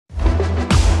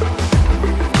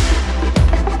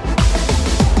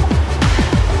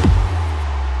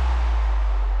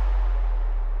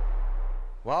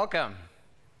Welcome.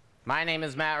 My name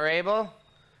is Matt Raible,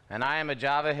 and I am a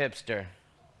Java hipster.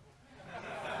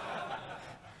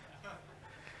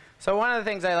 So one of the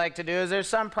things I like to do is there's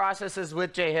some processes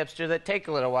with JHipster that take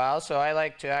a little while, so I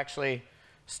like to actually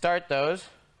start those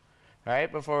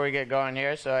right before we get going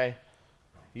here. So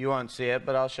you won't see it,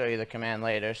 but I'll show you the command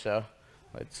later. So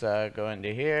let's go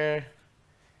into here.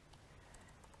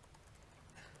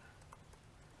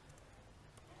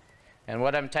 And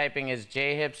what I'm typing is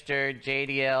JHipster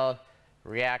JDL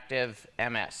Reactive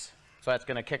MS. So that's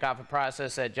going to kick off a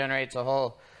process that generates a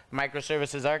whole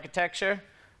microservices architecture.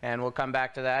 And we'll come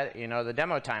back to that, the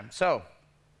demo time. So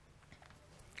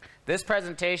this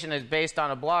presentation is based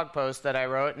on a blog post that I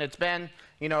wrote. And it's been,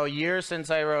 a year since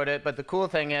I wrote it. But the cool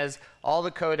thing is all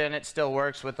the code in it still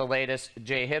works with the latest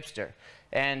JHipster.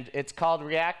 And it's called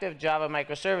Reactive Java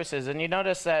Microservices. And you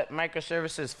notice that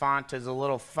microservices font is a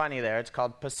little funny there. It's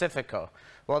called Pacifico.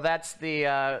 Well, that's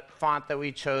the font that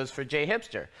we chose for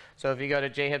JHipster. So if you go to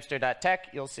jhipster.tech,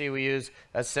 you'll see we use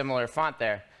a similar font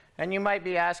there. And you might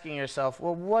be asking yourself,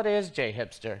 well, what is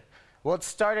JHipster? Well, it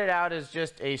started out as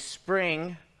just a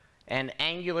Spring and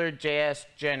AngularJS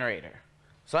generator.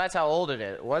 So that's how old it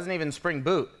is. It wasn't even Spring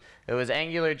Boot. It was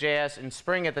AngularJS and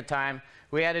Spring at the time.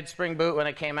 We added Spring Boot when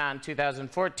it came out in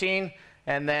 2014,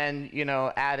 and then,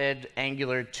 added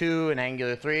Angular 2 and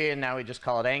Angular 3, and now we just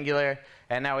call it Angular,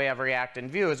 and now we have React and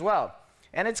Vue as well.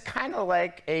 And it's kind of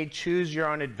like a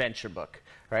choose-your-own-adventure book,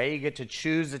 right? You get to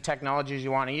choose the technologies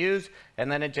you want to use,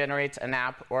 and then it generates an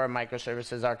app or a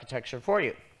microservices architecture for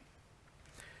you.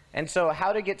 And so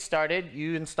how to get started,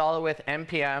 you install it with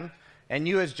npm, and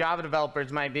you as Java developers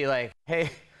might be like, hey,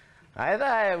 I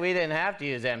thought we didn't have to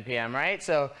use npm, right?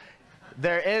 So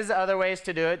there is other ways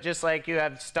to do it, just like you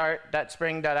have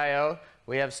start.spring.io.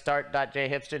 We have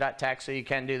start.jhipster.tech, so you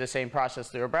can do the same process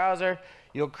through a browser.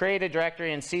 You'll create a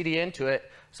directory and cd into it.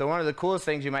 So one of the coolest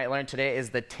things you might learn today is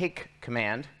the take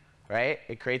command, right?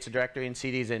 It creates a directory and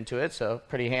cds into it, so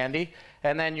pretty handy.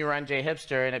 And then you run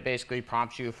JHipster, and it basically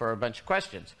prompts you for a bunch of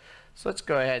questions. So let's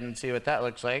go ahead and see what that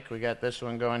looks like. We got this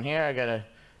one going here. I got to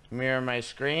mirror my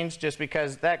screens just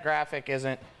because that graphic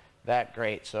isn't that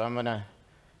great. So I'm going to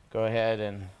go ahead,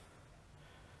 and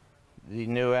the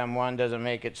new M1 doesn't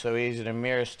make it so easy to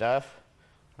mirror stuff.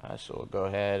 So we'll go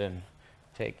ahead and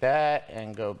take that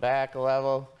and go back a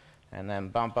level and then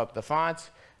bump up the fonts.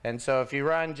 And so if you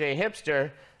run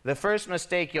JHipster, the first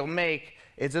mistake you'll make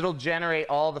is it'll generate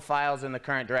all the files in the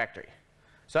current directory.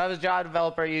 So as a Java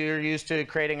developer, you're used to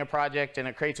creating a project, and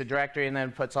it creates a directory and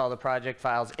then puts all the project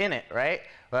files in it, right?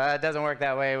 Well, it doesn't work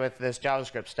that way with this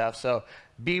JavaScript stuff. So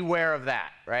beware of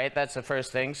that, right? That's the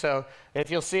first thing. So if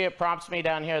you'll see, it prompts me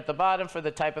down here at the bottom for the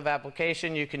type of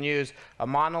application. You can use a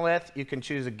monolith, you can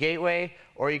choose a gateway,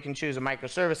 or you can choose a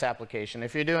microservice application.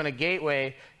 If you're doing a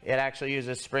gateway, it actually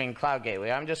uses Spring Cloud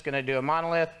Gateway. I'm just going to do a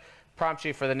monolith, prompts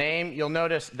you for the name. You'll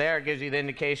notice there it gives you the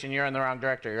indication you're in the wrong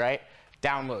directory, right?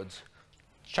 Downloads.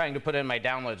 Trying to put in my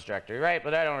downloads directory, right?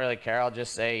 But I don't really care. I'll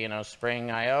just say,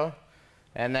 Spring.io.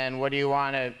 And then what do you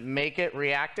want to make it?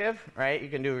 Reactive, right? You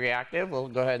can do reactive. We'll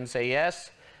go ahead and say yes.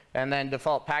 And then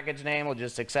default package name, we'll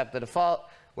just accept the default.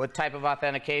 What type of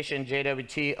authentication?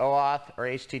 JWT, OAuth, or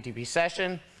HTTP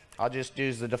session. I'll just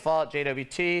use the default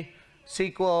JWT,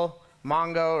 SQL,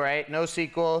 Mongo, right?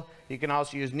 NoSQL. You can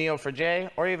also use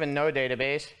Neo4j or even no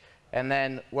database. And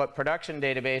then what production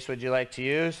database would you like to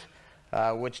use?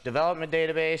 Which development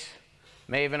database?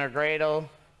 Maven or Gradle?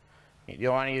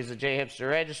 You want to use the JHipster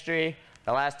registry.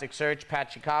 Elasticsearch,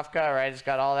 Apache Kafka, right? It's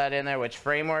got all that in there. Which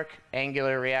framework?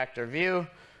 Angular, React, or Vue.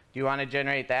 Do you want to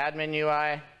generate the admin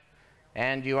UI?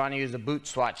 And do you want to use the boot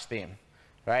swatch theme,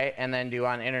 right? And then do you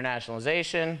want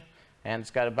internationalization? And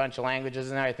it's got a bunch of languages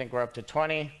in there. I think we're up to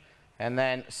 20. And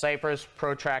then Cypress,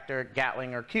 Protractor,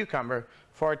 Gatling, or Cucumber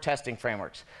for testing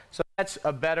frameworks. So that's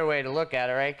a better way to look at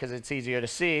it, right? Because it's easier to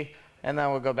see. And then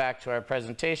we'll go back to our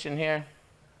presentation here.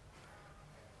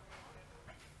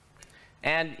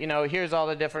 And, here's all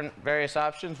the different various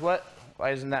options. Why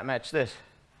doesn't that match this?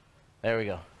 There we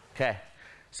go. Okay.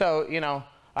 So,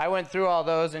 I went through all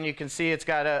those, and you can see it's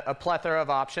got a plethora of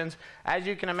options. As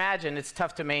you can imagine, it's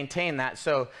tough to maintain that.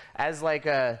 So as like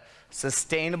a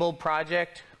sustainable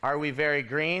project, are we very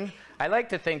green? I like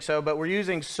to think so, but we're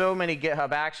using so many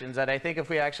GitHub actions that I think if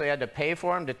we actually had to pay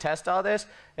for them to test all this,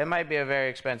 it might be a very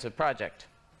expensive project.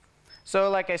 So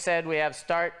like I said, we have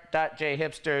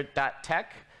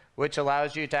start.jhipster.tech, which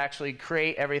allows you to actually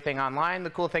create everything online. The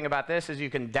cool thing about this is you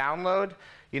can download,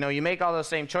 you make all those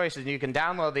same choices, and you can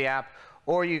download the app,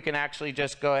 or you can actually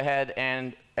just go ahead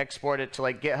and export it to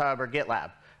like GitHub or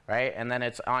GitLab, right? And then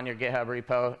it's on your GitHub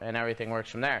repo, and everything works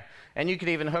from there. And you could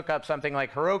even hook up something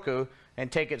like Heroku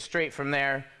and take it straight from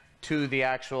there to the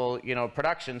actual,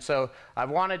 production. So I've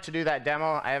wanted to do that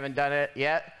demo. I haven't done it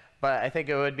yet, but I think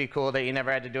it would be cool that you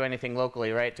never had to do anything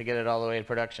locally, right, to get it all the way to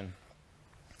production.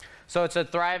 So it's a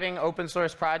thriving open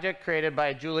source project created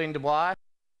by Julien Dubois.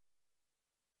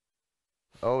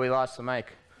 Oh, we lost the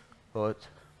mic. Well, it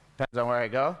depends on where I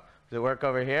go. Does it work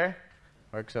over here?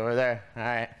 Works over there. All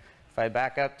right. If I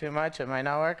back up too much, it might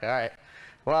not work. All right.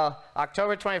 Well,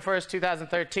 October 21st,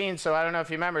 2013, so I don't know if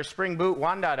you remember, Spring Boot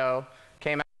 1.0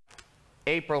 came out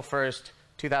April 1st,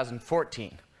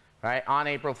 2014, right? On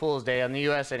April Fool's Day, in the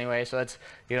US anyway, so it's,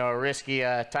 a risky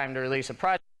time to release a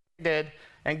project. We did,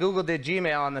 and Google did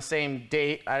Gmail on the same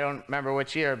date. I don't remember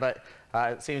which year, but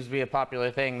it seems to be a popular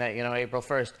thing that, April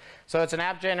 1st. So it's an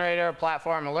app generator, a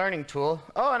platform, a learning tool.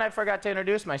 Oh, and I forgot to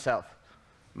introduce myself.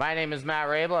 My name is Matt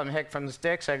Raible. I'm Hick from the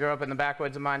Sticks. I grew up in the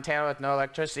backwoods of Montana with no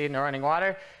electricity, no running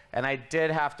water, and I did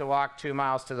have to walk 2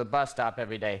 miles to the bus stop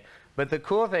every day. But the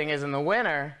cool thing is in the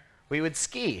winter, we would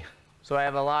ski. So I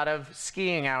have a lot of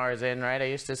skiing hours in, right? I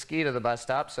used to ski to the bus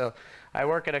stop. So I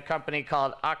work at a company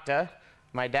called Okta.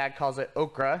 My dad calls it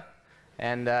Okra,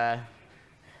 and I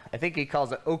think he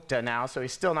calls it Okta now, so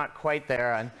he's still not quite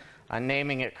there on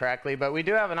naming it correctly. But we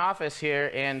do have an office here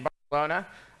in Barcelona.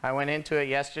 I went into it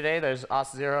yesterday. There's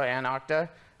Auth0 and Okta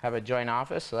have a joint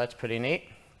office, so that's pretty neat.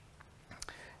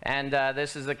 And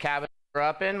this is the cabin I grew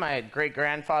up in. My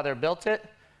great-grandfather built it,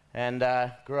 and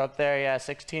grew up there, yeah,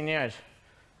 16 years.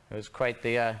 It was quite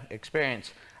the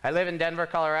experience. I live in Denver,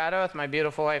 Colorado with my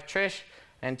beautiful wife, Trish,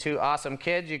 and 2 awesome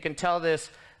kids. You can tell this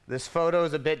photo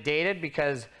is a bit dated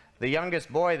because the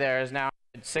youngest boy there is now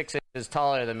 6 inches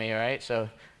taller than me, right? So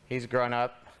he's grown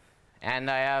up. And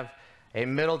I have a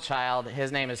middle child.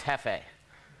 His name is Hefe.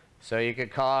 So you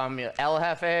could call him El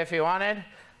Hefe if you wanted.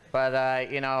 But,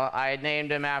 I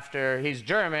named him after, he's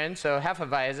German, so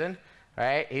Hefeweizen,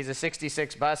 right? He's a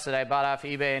 66 bus that I bought off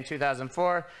eBay in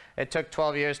 2004. It took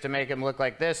 12 years to make him look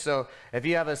like this. So if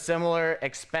you have a similar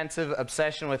expensive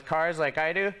obsession with cars like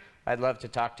I do, I'd love to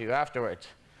talk to you afterwards.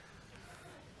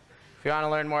 If you want to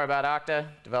learn more about Okta,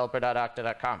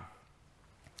 developer.okta.com.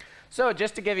 So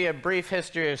just to give you a brief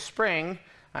history of Spring,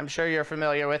 I'm sure you're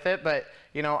familiar with it, but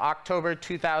October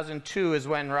 2002 is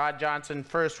when Rod Johnson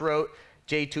first wrote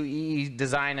J2EE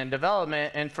design and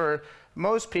development, and for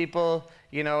most people,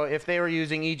 if they were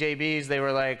using EJBs, they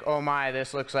were like, oh my,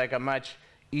 this looks like a much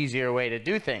easier way to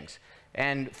do things.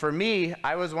 And for me,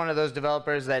 I was one of those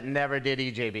developers that never did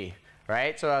EJB,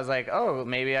 right? So I was like, oh,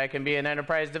 maybe I can be an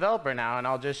enterprise developer now, and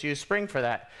I'll just use Spring for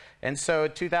that. And so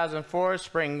 2004,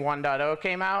 Spring 1.0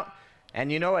 came out,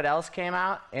 and you know what else came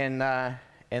out in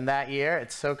that year?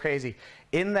 It's so crazy.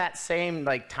 In that same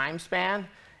time span,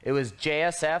 it was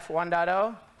JSF 1.0,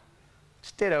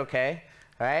 which did okay,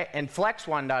 right? And Flex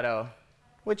 1.0,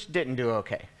 which didn't do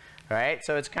okay, right?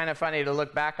 So it's kind of funny to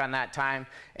look back on that time.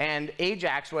 And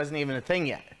Ajax wasn't even a thing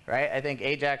yet, right? I think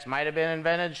Ajax might have been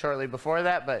invented shortly before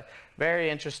that, but very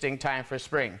interesting time for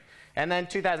Spring. And then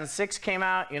 2006 came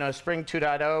out, Spring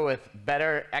 2.0 with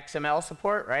better XML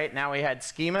support, right? Now we had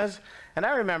schemas. And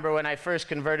I remember when I first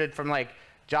converted from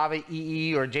Java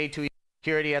EE or J2EE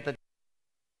security at the time.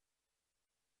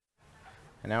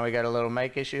 And now we got a little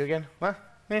mic issue again. What?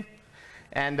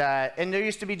 And there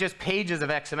used to be just pages of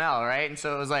XML, right? And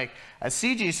so it was like, a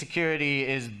CG security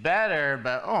is better,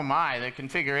 but oh my, the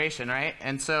configuration, right?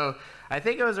 And so I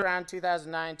think it was around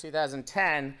 2009,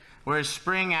 2010, where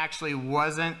Spring actually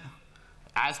wasn't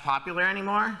as popular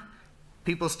anymore.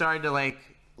 People started to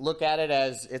look at it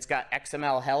as it's got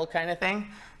XML hell kind of thing.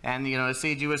 And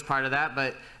CG was part of that,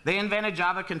 but they invented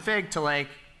Java config to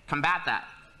combat that.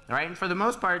 Right? And for the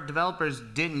most part, developers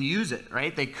didn't use it,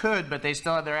 right? They could, but they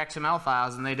still had their XML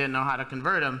files and they didn't know how to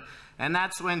convert them. And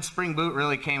that's when Spring Boot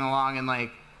really came along and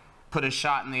put a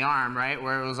shot in the arm, right?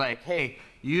 Where it was like, hey,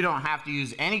 you don't have to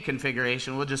use any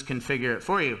configuration, we'll just configure it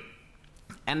for you.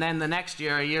 And then the next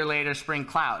year, a year later, Spring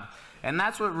Cloud. And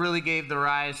that's what really gave the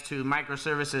rise to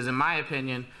microservices, in my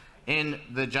opinion, in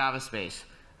the Java space.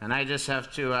 And I just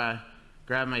have to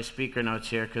grab my speaker notes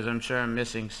here because I'm sure I'm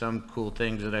missing some cool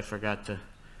things that I forgot to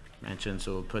mention,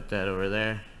 so we'll put that over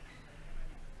there.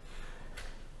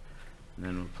 And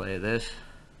then we'll play this.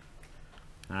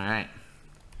 All right.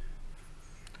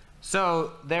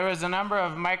 So there was a number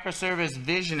of microservice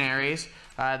visionaries.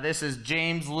 This is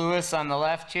James Lewis on the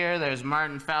left here. There's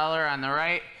Martin Fowler on the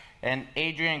right, and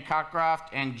Adrian Cockcroft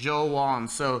and Joe Wallen.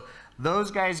 So those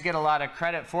guys get a lot of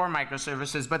credit for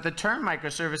microservices, but the term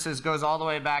microservices goes all the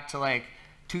way back to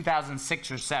 2006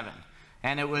 or 7.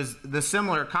 And it was the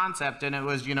similar concept, and it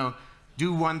was,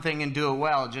 do one thing and do it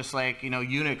well, just like,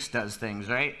 Unix does things,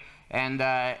 right?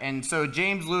 And so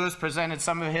James Lewis presented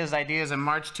some of his ideas in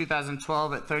March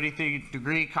 2012 at 33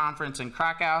 Degree Conference in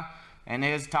Krakow, and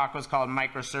his talk was called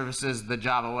Microservices the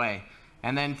Java Way.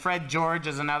 And then Fred George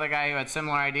is another guy who had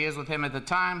similar ideas with him at the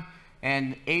time,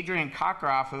 and Adrian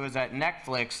Cockcroft, who was at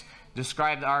Netflix,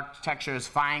 described the architecture as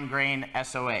fine-grained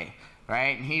SOA,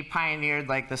 right? And he pioneered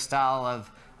like the style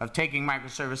of taking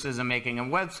microservices and making them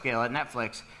web scale at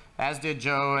Netflix, as did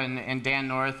Joe and Dan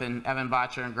North and Evan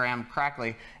Botcher and Graham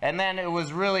Crackley. And then it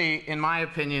was really, in my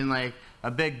opinion, like a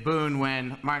big boon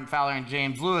when Martin Fowler and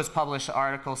James Lewis published an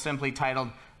article simply titled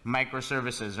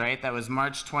Microservices, right? That was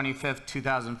March 25th,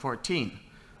 2014.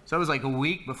 So it was like a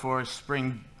week before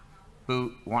Spring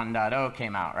Boot 1.0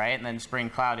 came out, right? And then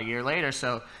Spring Cloud a year later.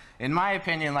 So in my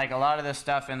opinion, like a lot of this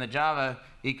stuff in the Java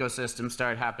ecosystem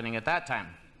started happening at that time.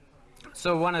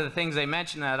 So one of the things they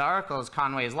mentioned in that article is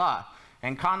Conway's Law.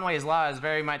 And Conway's Law is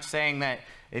very much saying that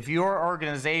if your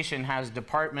organization has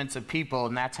departments of people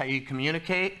and that's how you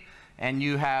communicate, and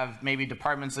you have maybe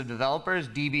departments of developers,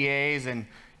 DBAs, and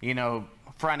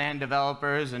front-end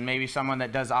developers, and maybe someone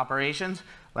that does operations,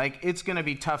 like it's going to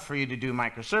be tough for you to do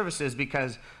microservices,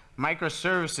 because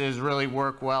microservices really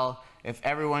work well if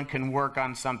everyone can work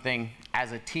on something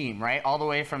as a team, right? All the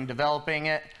way from developing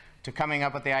it to coming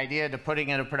up with the idea to putting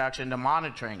it in production to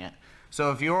monitoring it.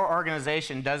 So if your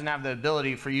organization doesn't have the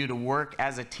ability for you to work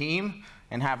as a team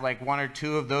and have like one or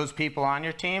two of those people on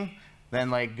your team, then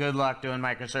like good luck doing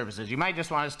microservices. You might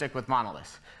just want to stick with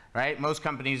monoliths, right? Most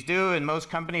companies do, and most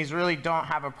companies really don't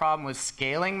have a problem with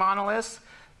scaling monoliths,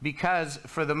 because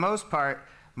for the most part,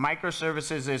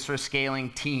 microservices is for scaling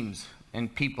teams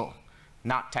and people,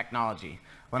 not technology.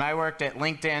 When I worked at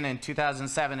LinkedIn in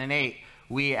 2007 and 2008,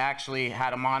 we actually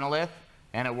had a monolith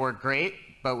and it worked great,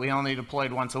 but we only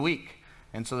deployed once a week.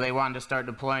 And so they wanted to start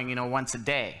deploying, once a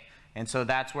day. And so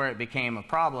that's where it became a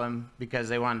problem, because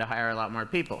they wanted to hire a lot more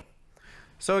people.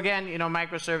 So again,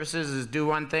 microservices is do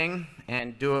one thing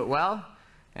and do it well.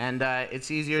 And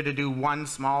it's easier to do one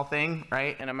small thing,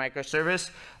 right, in a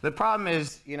microservice. The problem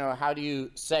is, how do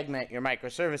you segment your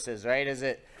microservices, right? Is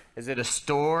it a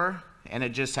store and it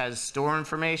just has store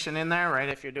information in there, right,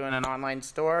 if you're doing an online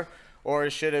store? Or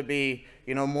should it be,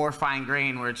 more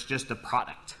fine-grained where it's just a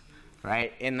product,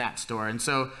 right, in that store? And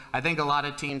so I think a lot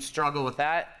of teams struggle with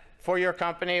that. For your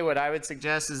company, what I would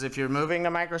suggest is if you're moving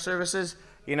to microservices,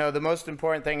 the most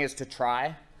important thing is to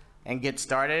try and get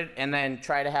started, and then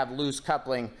try to have loose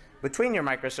coupling between your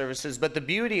microservices. But the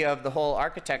beauty of the whole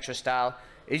architecture style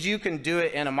is you can do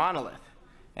it in a monolith.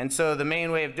 And so the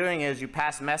main way of doing it is you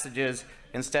pass messages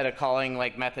instead of calling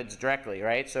like methods directly,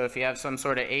 right? So if you have some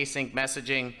sort of async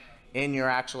messaging in your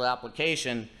actual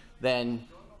application, then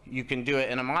you can do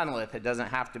it in a monolith. It doesn't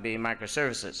have to be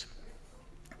microservices.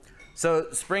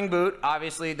 So Spring Boot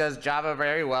obviously does Java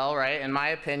very well, right? In my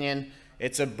opinion,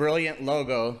 it's a brilliant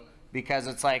logo because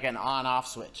it's like an on-off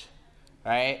switch,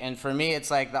 right? And for me, it's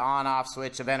like the on-off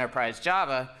switch of enterprise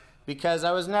Java, because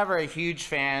I was never a huge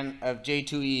fan of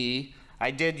J2EE.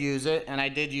 I did use it, and I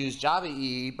did use Java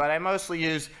EE, but I mostly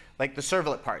use like the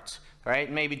servlet parts,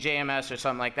 right? Maybe JMS or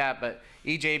something like that, but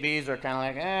EJBs were kind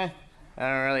of like, I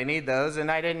don't really need those, and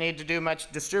I didn't need to do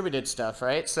much distributed stuff,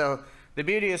 right? So the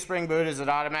beauty of Spring Boot is it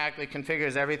automatically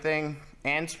configures everything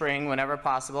and Spring whenever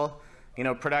possible.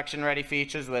 Production-ready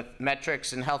features with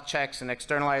metrics and health checks and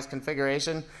externalized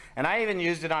configuration. And I even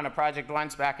used it on a project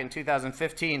once back in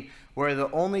 2015 where the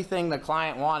only thing the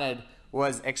client wanted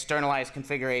was externalized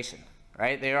configuration,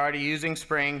 right? They were already using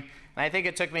Spring, and I think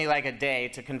it took me like a day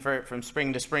to convert from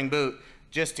Spring to Spring Boot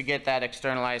just to get that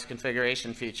externalized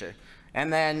configuration feature.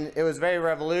 And then it was very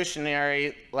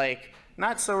revolutionary, like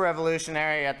not so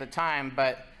revolutionary at the time,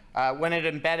 but when it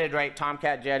embedded, right,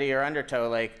 Tomcat, Jetty, or Undertow,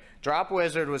 like Drop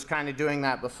Wizard was kind of doing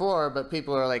that before, but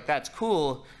people were like, that's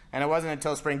cool. And it wasn't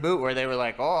until Spring Boot where they were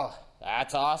like, oh,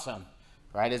 that's awesome,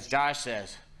 right? As Josh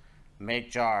says,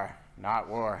 make jar, not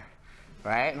war,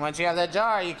 right? And once you have that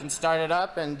jar, you can start it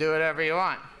up and do whatever you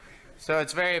want. So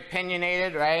it's very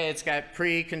opinionated, right? It's got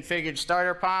pre-configured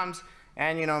starter POMs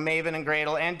and, Maven and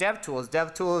Gradle and DevTools.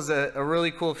 DevTools is a really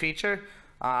cool feature.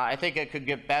 I think it could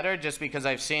get better just because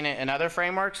I've seen it in other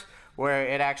frameworks where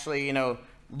it actually,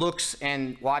 looks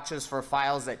and watches for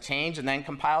files that change and then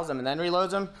compiles them and then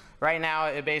reloads them. Right now,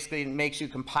 it basically makes you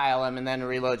compile them and then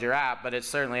reload your app, but it's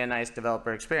certainly a nice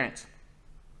developer experience.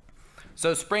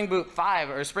 So Spring Boot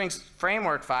 5, or Spring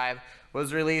Framework 5,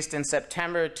 was released in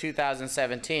September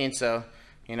 2017. So,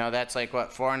 that's like,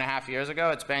 what, 4.5 years ago?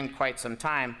 It's been quite some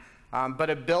time. But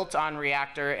it built on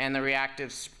Reactor and the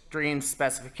reactive stream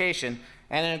specification,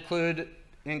 and it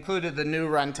included the new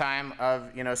runtime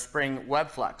of, Spring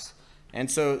Webflux. And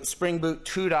so Spring Boot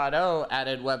 2.0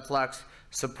 added Webflux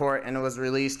support, and it was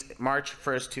released March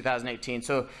 1st, 2018.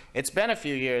 So it's been a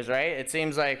few years, right? It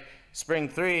seems like Spring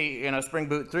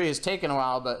Boot 3 has taken a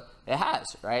while, but it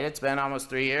has, right? It's been almost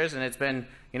 3 years, and it's been,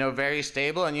 very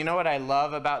stable. And you know what I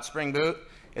love about Spring Boot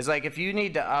is, like, if you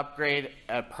need to upgrade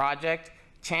a project,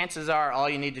 chances are all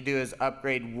you need to do is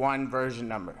upgrade one version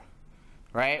number,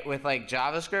 right? With like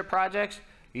JavaScript projects,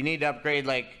 you need to upgrade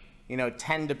like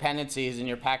 10 dependencies in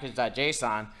your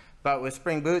package.json. But with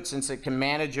Spring Boot, since it can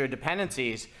manage your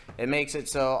dependencies, it makes it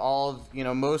so all of,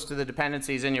 most of the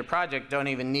dependencies in your project don't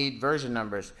even need version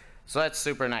numbers. So that's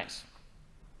super nice.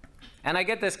 And I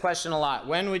get this question a lot: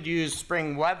 when would you use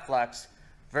Spring Web Flux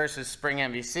versus Spring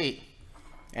MVC?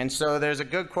 And so there's a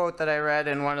good quote that I read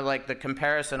in one of like the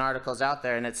comparison articles out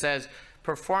there, and it says,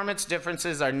 performance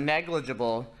differences are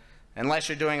negligible unless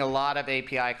you're doing a lot of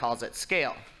API calls at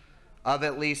scale of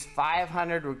at least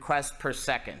 500 requests per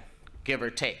second, give or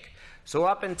take. So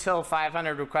up until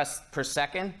 500 requests per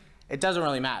second, it doesn't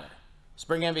really matter.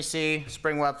 Spring MVC,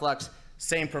 Spring Web Flux,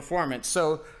 same performance.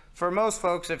 So for most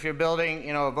folks, if you're building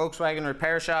a Volkswagen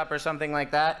repair shop or something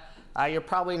like that, you're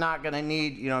probably not going to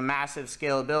need massive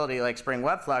scalability like Spring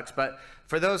Web Flux. But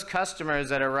for those customers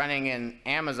that are running in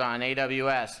Amazon,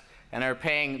 AWS, and are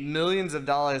paying millions of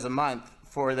dollars a month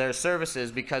for their services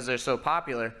because they're so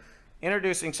popular,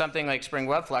 introducing something like Spring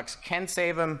Web Flux can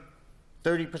save them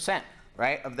 30%,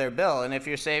 right, of their bill. And if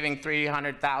you're saving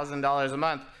 $300,000 a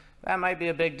month, that might be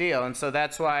a big deal. And so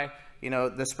that's why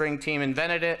the Spring team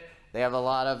invented it. They have a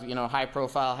lot of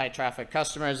high-profile, high-traffic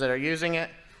customers that are using it.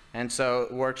 And so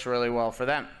it works really well for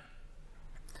them.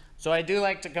 So I do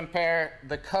like to compare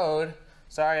the code.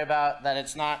 Sorry about that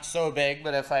it's not so big,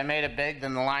 but if I made it big,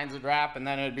 then the lines would wrap and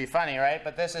then it would be funny, right?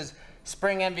 But this is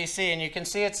Spring MVC, and you can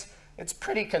see it's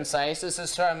pretty concise. This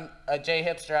is from a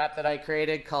JHipster app that I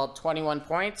created called 21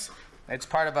 Points. It's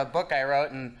part of a book I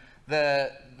wrote, and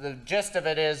the gist of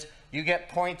it is you get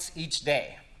points each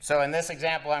day. So in this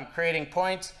example, I'm creating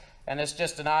points, and it's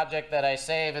just an object that I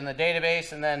save in the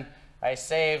database, and then I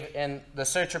save in the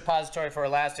search repository for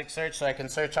Elasticsearch so I can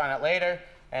search on it later,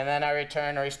 and then I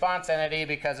return a response entity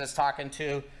because it's talking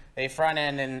to a front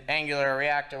end in Angular or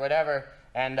React or whatever,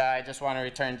 and I just want to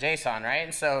return JSON, right?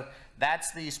 And so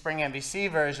that's the Spring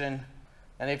MVC version.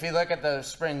 And if you look at the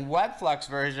Spring Web Flux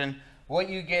version, what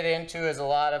you get into is a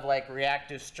lot of like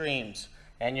reactive streams.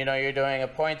 And you're doing a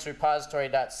points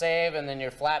repository.save, and then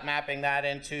you're flat mapping that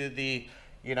into the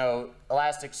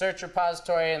Elasticsearch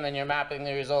repository, and then you're mapping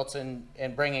the results and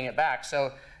bringing it back.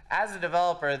 So as a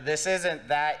developer, this isn't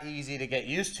that easy to get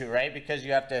used to, right? Because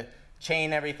you have to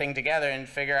chain everything together and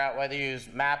figure out whether you use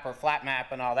map or flat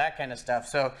map and all that kind of stuff.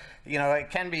 So, it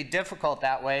can be difficult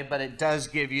that way, but it does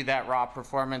give you that raw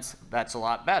performance that's a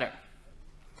lot better.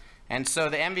 And so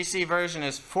the MVC version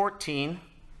is 14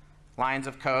 lines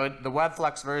of code. The Web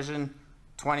Flux version,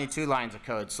 22 lines of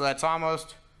code. So that's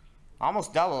almost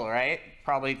double, right?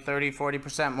 Probably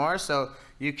 30–40% more. So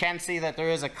you can see that there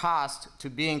is a cost to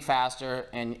being faster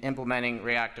and implementing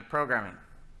reactive programming.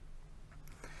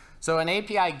 So an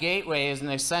API gateway is an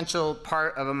essential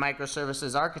part of a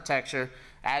microservices architecture,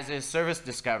 as is service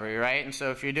discovery, right? And so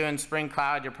if you're doing Spring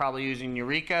Cloud, you're probably using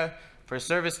Eureka for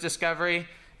service discovery.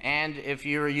 And if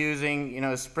you were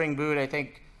using, Spring Boot, I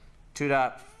think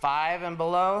 2.5 and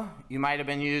below, you might have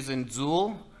been using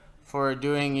Zool for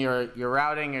doing your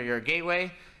routing or your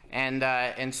gateway. And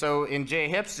so in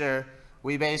JHipster,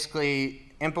 we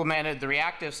basically implemented the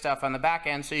reactive stuff on the back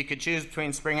end so you could choose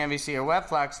between Spring MVC or Web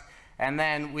Flux. And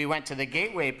then we went to the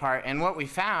gateway part, and what we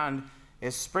found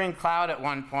is Spring Cloud at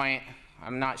one point,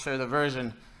 I'm not sure the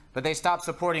version, but they stopped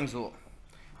supporting Zool,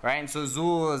 right? And so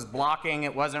Zool was blocking,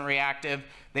 it wasn't reactive.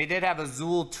 They did have a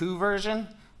Zool 2 version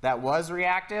that was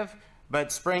reactive,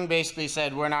 but Spring basically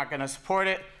said, we're not going to support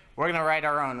it. We're going to write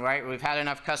our own, right? We've had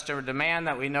enough customer demand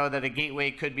that we know that a gateway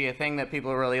could be a thing that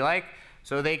people really like.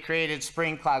 So they created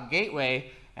Spring Cloud Gateway,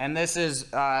 and this is,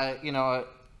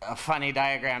 a funny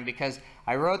diagram because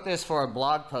I wrote this for a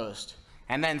blog post,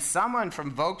 and then someone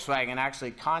from Volkswagen actually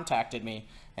contacted me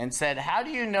and said, how do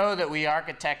you know that we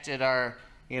architected our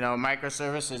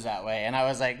microservices that way? And I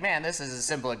was like, man, this is a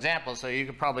simple example, so you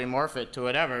could probably morph it to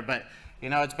whatever, but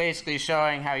it's basically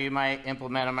showing how you might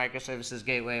implement a microservices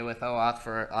gateway with OAuth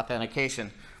for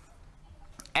authentication.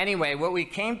 Anyway, what we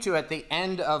came to at the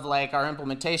end of our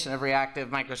implementation of reactive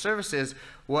microservices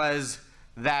was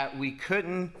that we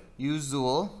couldn't use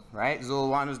Zool, right? Zool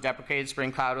 1 was deprecated,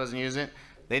 Spring Cloud wasn't using it.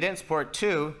 They didn't support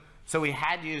 2, so we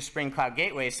had to use Spring Cloud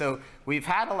Gateway. So we've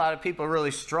had a lot of people really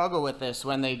struggle with this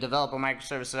when they develop a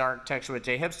microservices architecture with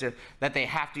JHipster, that they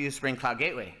have to use Spring Cloud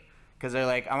Gateway. Because they're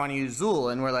like, I want to use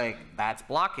Zool, and we're like, that's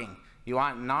blocking. you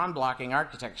want non-blocking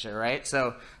architecture, right?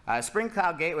 So Spring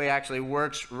Cloud Gateway actually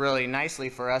works really nicely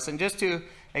for us. And just to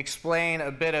explain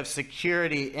a bit of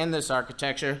security in this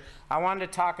architecture, I wanted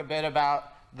to talk a bit about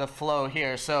the flow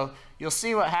here. So you'll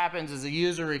see what happens is a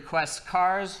user requests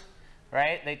cars,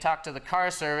 right? They talk to the car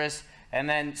service, and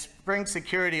then Spring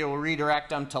Security will redirect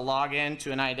them to log in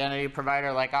to an identity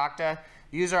provider like Okta.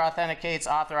 User authenticates,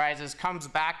 authorizes, comes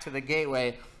back to the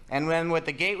gateway, and then what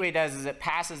the gateway does is it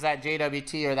passes that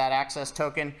JWT or that access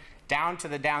token down to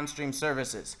the downstream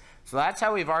services. So that's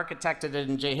how we've architected it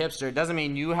in JHipster. It doesn't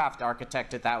mean you have to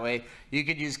architect it that way. You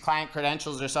could use client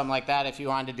credentials or something like that if you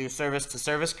wanted to do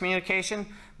service-to-service communication,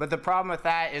 but the problem with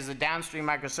that is the downstream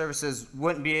microservices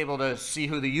wouldn't be able to see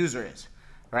who the user is,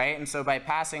 right? And so by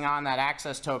passing on that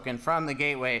access token from the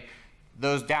gateway,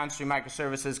 those downstream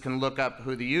microservices can look up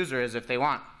who the user is if they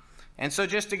want. And so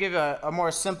just to give a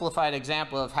more simplified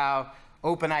example of how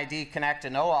OpenID Connect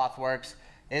and OAuth works,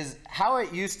 is how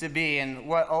it used to be, and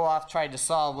what OAuth tried to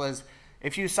solve was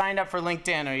if you signed up for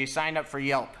LinkedIn or you signed up for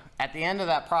Yelp, at the end of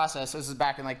that process, this is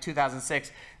back in like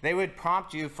 2006, they would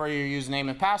prompt you for your username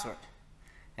and password.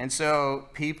 And so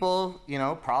people,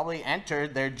 probably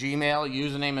entered their Gmail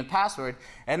username and password,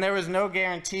 and there was no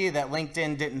guarantee that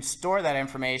LinkedIn didn't store that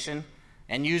information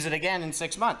and use it again in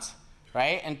 6 months,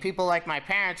 right? And people like my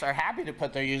parents are happy to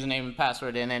put their username and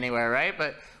password in anywhere, right?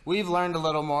 But we've learned a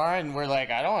little more, and we're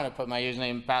like, I don't want to put my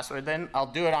username and password in.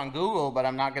 I'll do it on Google, but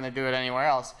I'm not going to do it anywhere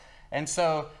else. And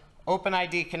so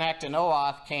OpenID Connect and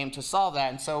OAuth came to solve that.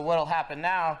 And so what will happen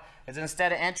now is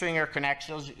instead of entering your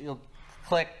credentials, you'll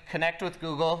click Connect with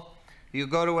Google. You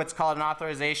go to what's called an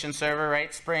authorization server,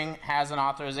 right? Spring has an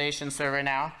authorization server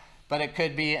now, but it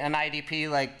could be an IDP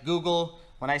like Google.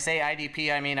 When I say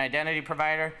IDP, I mean identity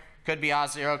provider. Could be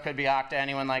Auth0, could be Okta,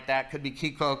 anyone like that. Could be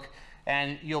Keycloak.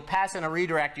 And you'll pass in a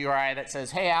redirect URI that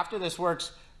says, hey, after this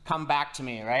works, come back to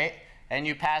me, right? And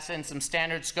you pass in some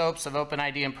standard scopes of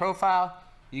OpenID and profile.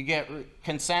 You get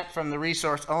consent from the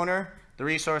resource owner. The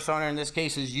resource owner in this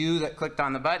case is you that clicked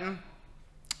on the button.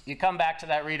 You come back to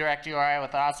that redirect URI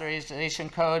with the authorization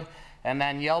code, and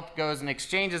then Yelp goes and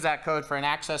exchanges that code for an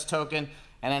access token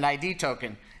and an ID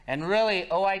token. And really,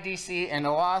 OIDC and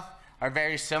OAuth are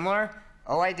very similar.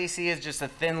 OIDC is just a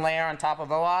thin layer on top of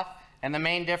OAuth, and the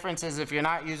main difference is if you're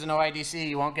not using OIDC,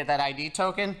 you won't get that ID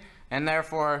token, and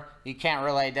therefore you can't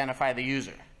really identify the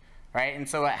user, right? And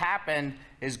so what happened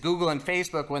is Google and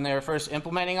Facebook, when they were first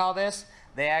implementing all this,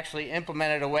 they actually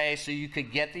implemented a way so you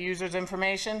could get the user's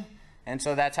information. And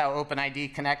so that's how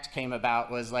OpenID Connect came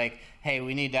about, was like, hey,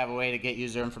 we need to have a way to get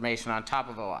user information on top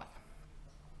of OAuth.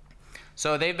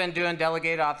 So they've been doing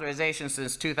delegated authorization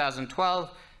since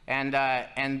 2012,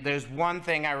 and there's one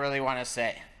thing I really want to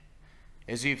say,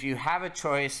 is if you have a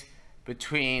choice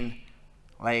between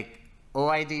like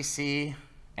OIDC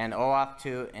and OAuth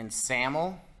 2 and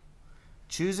SAML,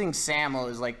 choosing SAML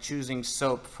is like choosing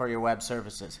soap for your web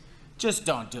services. Just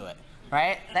don't do it,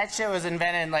 right? That shit was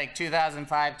invented in like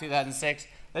 2005, 2006.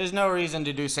 There's no reason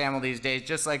to do SAML these days,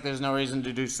 just like there's no reason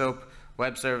to do SOAP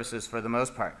web services for the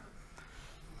most part.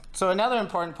 So another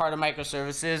important part of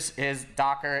microservices is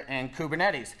Docker and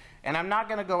Kubernetes. And I'm not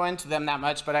going to go into them that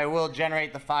much, but I will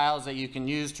generate the files that you can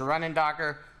use to run in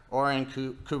Docker or in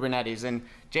Kubernetes. And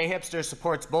JHipster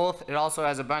supports both. It also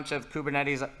has a bunch of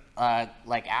Kubernetes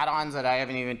like add-ons that I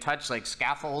haven't even touched, like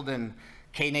Scaffold and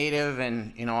Knative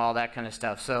and all that kind of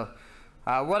stuff. So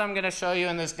what I'm going to show you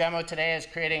in this demo today is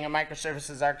creating a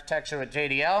microservices architecture with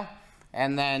JDL,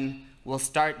 and then we'll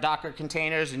start Docker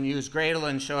containers and use Raible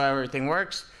and show how everything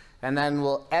works, and then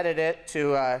we'll edit it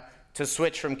to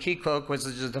switch from Keycloak, which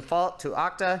is the default, to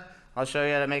Okta. I'll show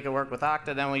you how to make it work with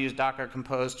Okta. Then we'll use Docker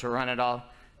Compose to run it all,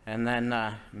 and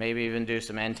then maybe even do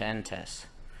some end-to-end tests.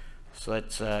 So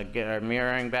let's get our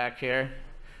mirroring back here.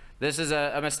 This is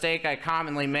a mistake I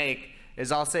commonly make,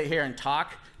 is I'll sit here and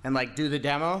talk and like do the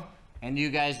demo, and you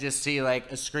guys just see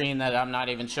like a screen that I'm not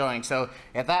even showing. So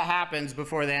if that happens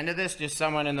before the end of this, just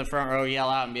someone in the front row yell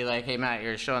out and be like, hey Matt,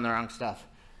 you're showing the wrong stuff.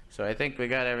 So I think we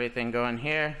got everything going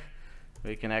here.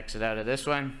 We can exit out of this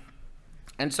one.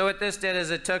 And so what this did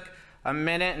is it took 1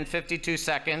 minute and 52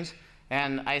 seconds,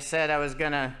 and I said I was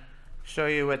gonna show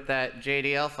you what that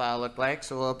JDL file looked like.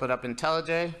 So we'll open up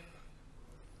IntelliJ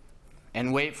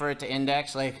and wait for it to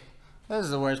index. Like, this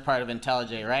is the worst part of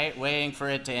IntelliJ, right? Waiting for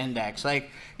it to index. Like,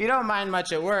 you don't mind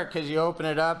much at work because you open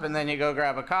it up and then you go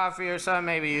grab a coffee or something,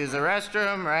 maybe use the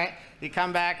restroom, right? You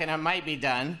come back and it might be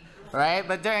done, right?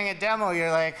 But during a demo,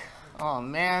 you're like, oh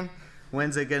man,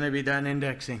 when's it gonna be done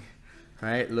indexing?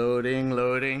 Right, loading,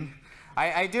 loading.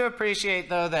 I do appreciate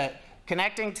though that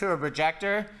connecting to a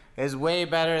projector is way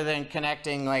better than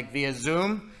connecting like via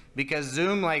Zoom, because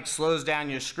Zoom like slows down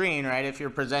your screen, right, if you're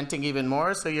presenting even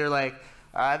more. So you're like,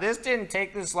 this didn't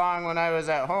take this long when I was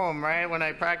at home, right, when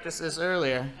I practiced this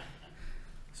earlier.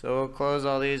 So we'll close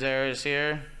all these errors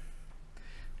here.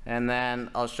 And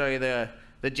then I'll show you the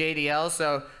JDL.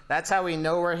 So that's how we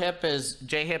know we're hip, is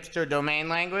JHipster domain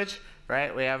language,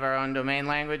 right? We have our own domain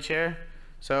language here.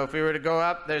 So if we were to go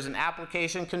up, there's an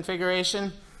application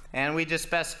configuration, and we just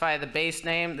specify the base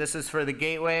name. This is for the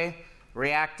gateway.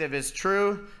 Reactive is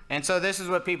true. And so this is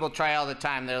what people try all the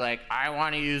time. They're like, I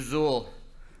want to use Zool,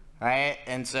 right?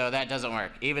 And so that doesn't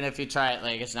work. Even if you try it,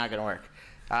 like, it's not going to work.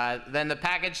 Then the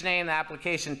package name, the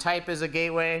application type is a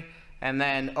gateway. And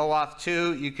then OAuth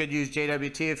 2, you could use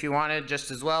JWT if you wanted just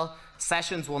as well.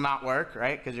 Sessions will not work,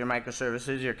 right? Because you're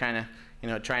microservices, you're kind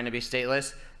of, trying to be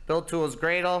stateless. Build tool is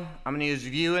Gradle. I'm going to use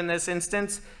Vue in this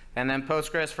instance. And then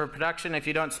Postgres for production. If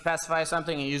you don't specify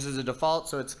something, it uses a default.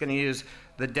 So it's going to use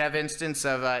the dev instance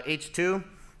of H2.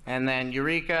 And then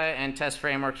Eureka and test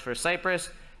frameworks for Cypress.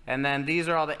 And then these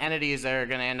are all the entities that are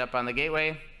going to end up on the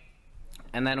gateway.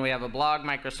 And then we have a blog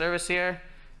microservice here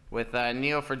with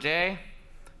Neo4j.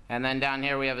 And then down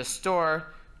here we have a store,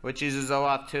 which uses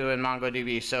OAuth 2 and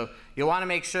MongoDB. So you'll want to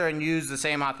make sure and use the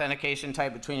same authentication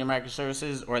type between your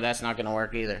microservices, or that's not going to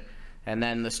work either. And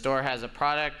then the store has a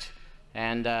product,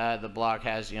 and the blog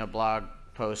has, blog,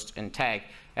 post, and tag.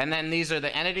 And then these are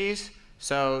the entities.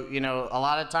 So, a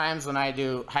lot of times when I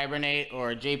do Hibernate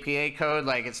or JPA code,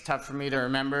 like, it's tough for me to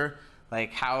remember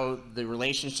like how the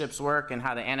relationships work and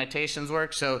how the annotations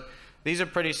work. So these are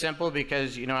pretty simple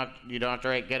because you don't have to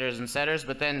write getters and setters.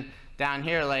 But then down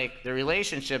here, like, the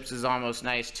relationships is almost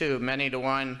nice too. Many to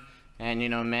one and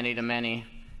many to many.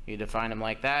 You define them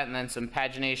like that. And then some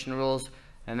pagination rules.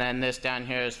 And then this down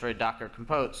here is for Docker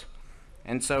Compose.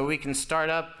 And so we can start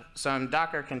up some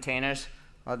Docker containers.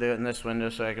 I'll do it in this window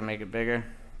so I can make it bigger.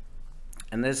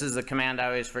 And this is the command I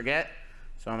always forget.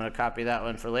 So I'm going to copy that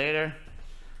one for later.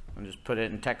 I'll just put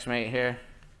it in TextMate here.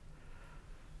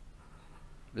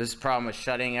 This problem with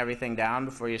shutting everything down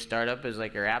before you start up is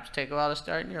like your apps take a while to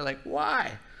start, and you're like,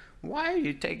 why? Why are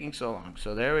you taking so long?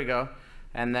 So there we go.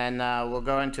 And then we'll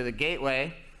go into the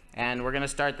gateway, and we're going to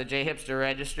start the JHipster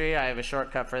registry. I have a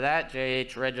shortcut for that,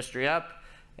 JH registry up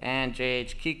and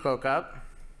JH Keycloak up.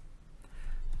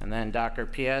 And then Docker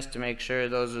PS to make sure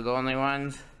those are the only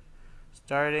ones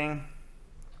starting.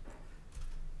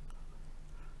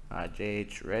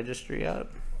 JH registry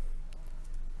up.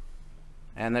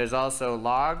 And there's also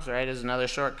logs, right, is another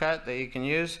shortcut that you can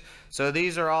use. So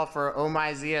these are all for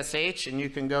OMyZSH, and you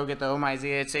can go get the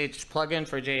OMyZSH plugin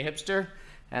for JHipster.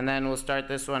 And then we'll start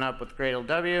this one up with Gradle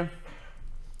W.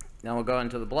 Then we'll go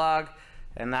into the blog,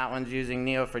 and that one's using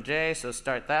Neo4j, so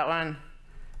start that one.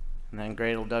 And then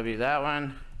Gradle W that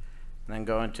one. And then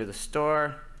go into the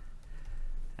store,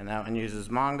 and that one uses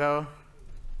Mongo.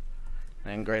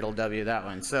 And Gradle W that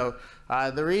one. So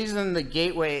the reason the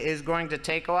gateway is going to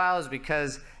take a while is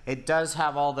because it does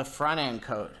have all the front end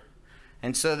code.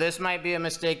 And so this might be a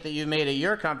mistake that you made at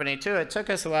your company too. It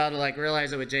took us a while to like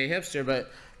realize it with JHipster,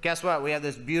 but guess what? We have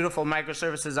this beautiful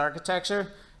microservices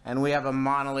architecture, and we have a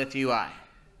monolith UI,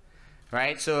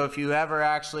 right? So if you ever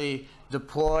actually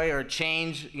deploy or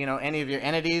change any of your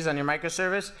entities on your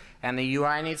microservice and the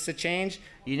UI needs to change,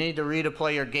 you need to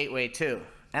redeploy your gateway too.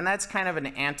 And that's kind of an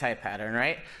anti-pattern,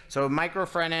 right? So micro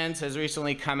front ends has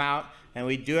recently come out, and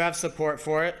we do have support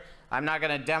for it. I'm not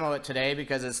going to demo it today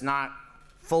because it's not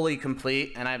fully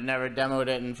complete, and I've never demoed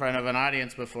it in front of an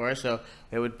audience before, so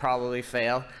it would probably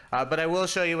fail. But I will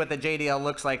show you what the JDL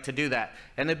looks like to do that.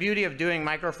 And the beauty of doing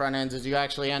micro front ends is you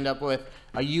actually end up with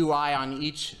a UI on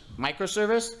each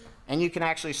microservice, and you can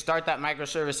actually start that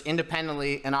microservice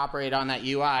independently and operate on that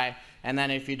UI. And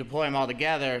then if you deploy them all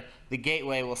together, the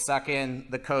gateway will suck in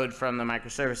the code from the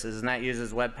microservices, and that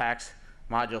uses Webpack's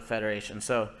module federation.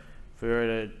 So if we were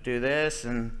to do this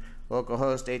and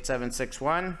localhost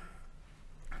 8761,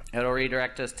 it'll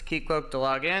redirect us to Keycloak to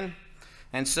log in.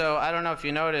 And so I don't know if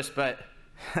you noticed, but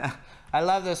I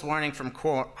love this warning from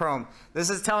Chrome.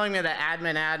 This is telling me that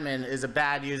admin is a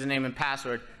bad username and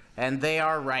password, and they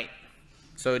are right.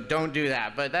 So don't do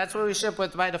that. But that's what we ship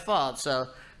with by default. So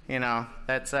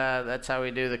that's how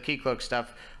we do the Keycloak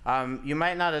stuff. You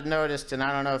might not have noticed, and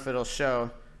I don't know if it'll show.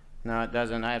 No, it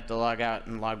doesn't. I have to log out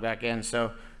and log back in.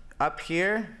 So up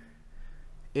here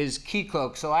is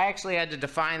Keycloak. So I actually had to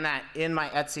define that in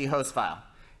my etc host file.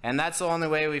 And that's the only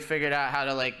way we figured out how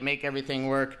to like make everything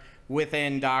work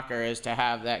within Docker, is to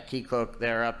have that Keycloak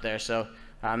there up there. So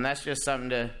that's just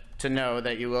something to know,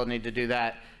 that you will need to do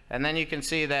that. And then you can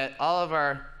see that all of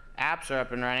our apps are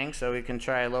up and running. So we can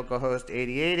try localhost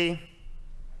 8080.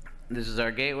 This is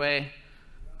our gateway.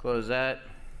 Close that.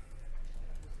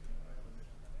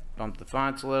 bump the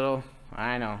fonts a little.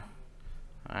 I know.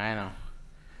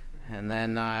 And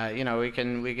then, you know, we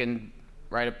can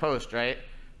write a post, right?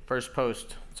 First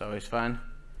post, it's always fun.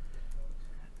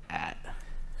 At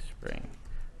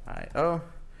Spring.io.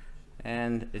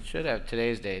 And it should have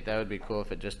today's date. That would be cool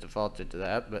if it just defaulted to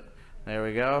that, but there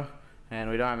we go.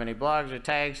 And we don't have any blogs or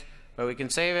tags, but we can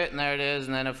save it, and there it is.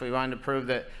 And then if we wanted to prove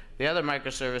that the other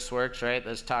microservice works, right,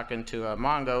 that's talking to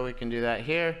Mongo, we can do that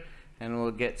here, and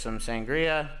we'll get some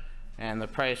sangria, and the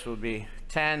price will be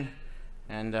 10,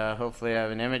 and hopefully I have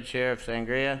an image here of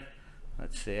sangria.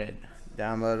 Let's see, I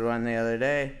downloaded one the other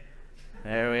day.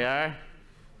 There we are.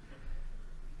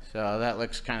 So that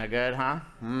looks kind of good, huh?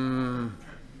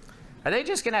 Are they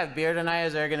just gonna have beer tonight?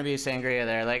 Is there gonna be sangria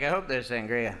there? Like, I hope there's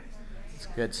sangria. It's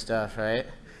good stuff, right?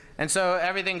 And so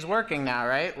everything's working now,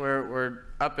 right? We're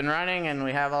up and running, and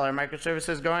we have all our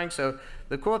microservices going. So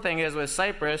the cool thing is with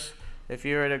Cypress, if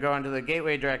you were to go into the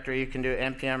gateway directory, you can do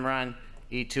npm run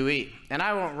e2e. And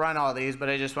I won't run all these, but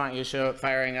I just want you to show it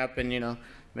firing up and, you know,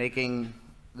 making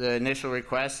the initial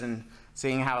requests and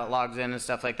seeing how it logs in and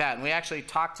stuff like that. And we actually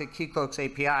talked to Keycloak's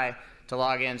API to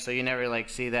log in, so you never like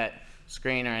see that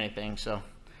screen or anything. So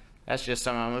that's just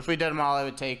some of them. If we did them all, it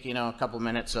would take, you know, a couple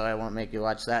minutes, so I won't make you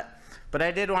watch that. But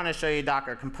I did want to show you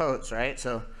Docker Compose, right?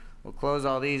 So we'll close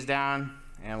all these down,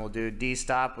 and we'll do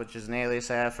dstop, which is an alias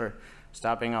I have for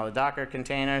stopping all the Docker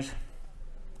containers.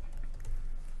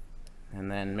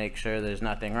 And then make sure there's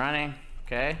nothing running,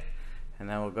 okay? And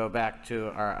then we'll go back to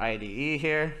our IDE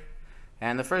here.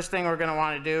 And the first thing we're going to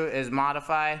want to do is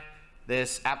modify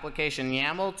this application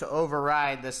YAML to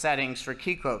override the settings for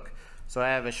Keycloak. So I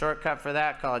have a shortcut for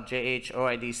that called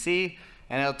JHOIDC,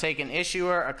 and it'll take an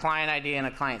issuer, a client ID, and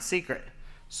a client secret.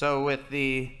 So with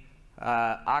the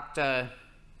Okta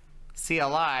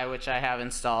CLI, which I have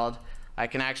installed, I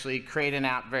can actually create an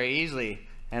app very easily.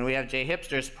 And we have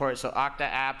JHipster support, so Okta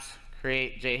apps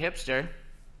create JHipster,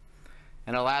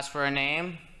 and it'll ask for a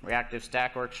name. Reactive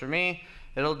Stack works for me.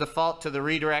 It'll default to the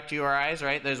redirect URIs,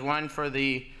 right? There's one for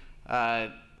the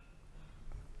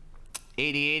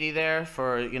 8080 there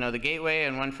for, you know, the gateway,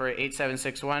 and one for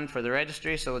 8761 for the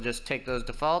registry, so we'll just take those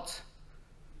defaults.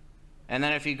 And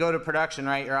then if you go to production,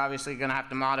 right, you're obviously going to have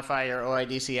to modify your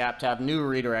OIDC app to have new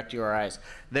redirect URIs.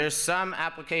 There's some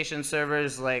application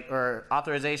servers like, or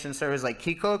authorization servers like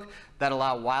Keycloak that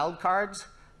allow wildcards,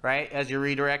 right, as your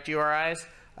redirect URIs.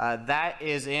 That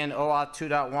is in OAuth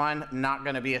 2.1, not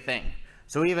going to be a thing.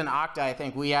 So even Okta, I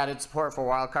think we added support for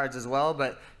wildcards as well,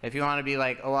 but if you want to be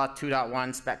like OAuth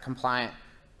 2.1 spec compliant,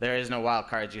 there is no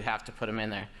wildcards. You have to put them in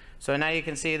there. So now you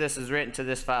can see this is written to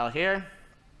this file here,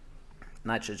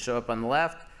 and that should show up on the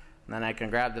left, and then I can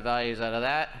grab the values out of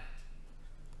that.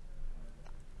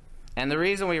 And the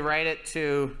reason we write it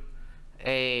to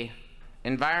a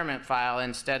environment file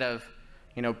instead of,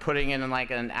 you know, putting it in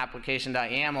like an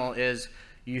application.yaml is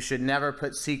you should never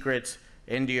put secrets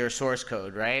into your source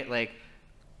code, right? Like,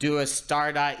 do a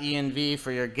star.env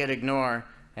for your git ignore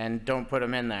and don't put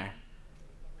them in there,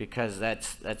 because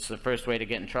that's the first way to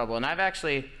get in trouble. And I've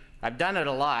done it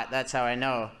a lot, that's how I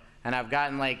know. And I've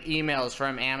gotten like emails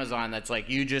from Amazon that's like,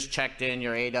 you just checked in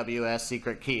your AWS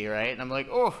secret key, right? And I'm like,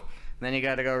 oh, and then you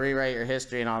got to go rewrite your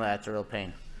history and all that. It's a real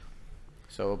pain.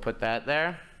 So we'll put that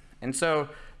there. And so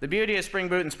the beauty of Spring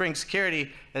Boot and Spring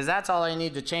Security is that's all I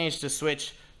need to change to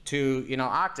switch to, you know,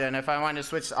 Okta. And if I want to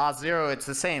switch to Auth0, it's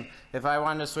the same. If I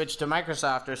want to switch to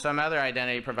Microsoft or some other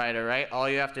identity provider, right, all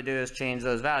you have to do is change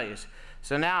those values.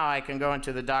 So now I can go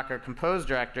into the Docker Compose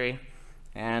directory,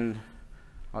 and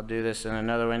I'll do this in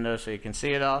another window so you can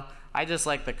see it all. I just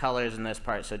like the colors in this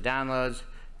part. So downloads,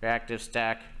 Reactive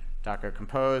Stack, Docker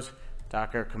Compose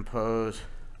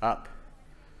up.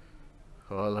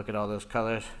 Oh, look at all those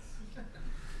colors.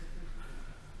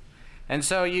 And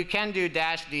so you can do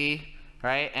 -d,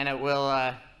 right? And it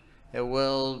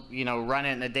will, you know, run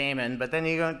it in a daemon, but then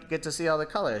you don't get to see all the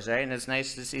colors, right? And it's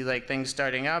nice to see like things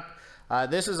starting up.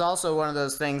 This is also one of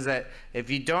those things that if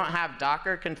you don't have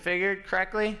Docker configured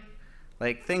correctly,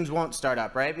 like things won't start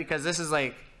up, right? Because this is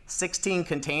like 16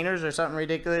 containers or something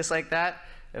ridiculous like that.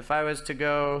 If I was to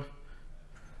go,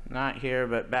 not here,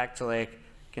 but back to like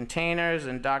containers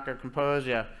and Docker Compose,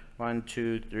 yeah, 1,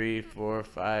 2, 3, 4,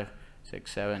 5,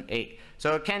 6, 7, 8.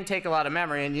 So it can take a lot of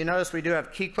memory, and you notice we do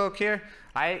have Keycloak here.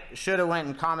 I should have went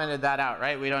and commented that out,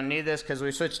 right? We don't need this because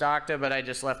we switched to Okta, but I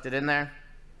just left it in there.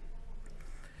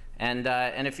 And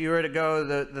if you were to go,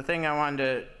 the thing I wanted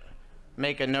to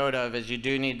make a note of is you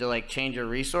do need to like change your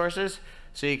resources.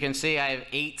 So you can see I have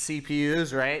 8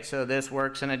 CPUs, right? So this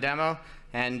works in a demo,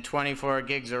 and 24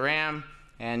 gigs of RAM,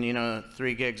 and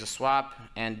 3 gigs of swap,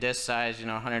 and disk size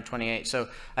 128. So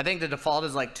I think the default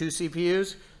is like 2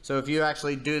 CPUs. So if you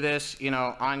actually do this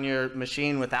on your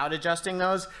machine without adjusting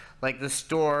those, like the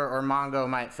store or Mongo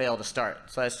might fail to start.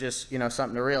 So that's just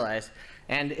something to realize.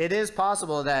 And it is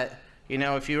possible that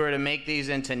if you were to make these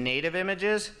into native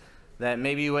images, that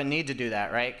maybe you wouldn't need to do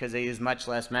that, right? Because they use much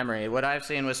less memory. What I've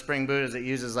seen with Spring Boot is it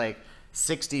uses like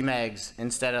 60 megs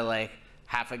instead of like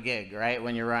half a gig, right?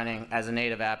 When you're running as a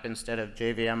native app instead of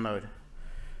JVM mode.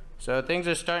 So things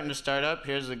are starting to start up.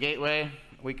 Here's the gateway.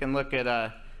 We can look at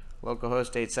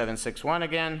localhost 8761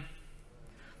 again.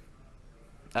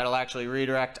 That'll actually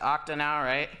redirect Okta now,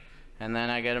 right? And then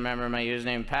I got to remember my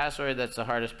username and password. That's the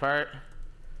hardest part.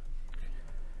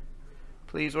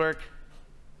 Please work.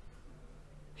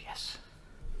 Yes.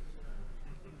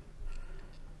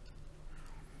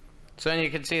 So then you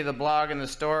can see the blog and the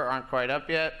store aren't quite up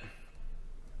yet.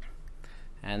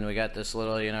 And we got this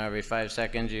little, every 5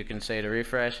 seconds you can say to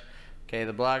refresh. Okay,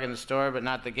 the blog and the store, but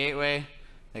not the gateway.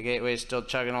 The gateway is still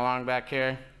chugging along back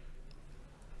here.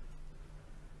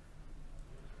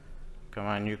 Come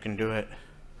on, you can do it.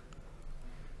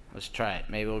 Let's try it.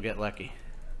 Maybe we'll get lucky.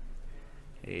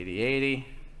 8080.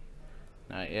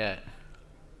 Not yet.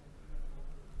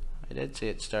 I did see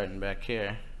it starting back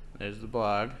here. There's the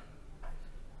blog.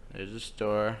 There's the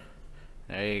store.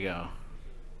 There you go.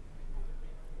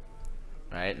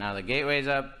 Right, now the gateway's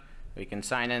up. We can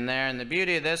sign in there. And the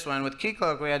beauty of this one, with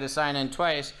Keycloak we had to sign in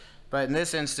twice, but in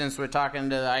this instance we're talking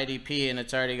to the IDP and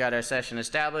it's already got our session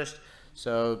established.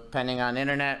 So depending on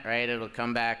internet, right, it'll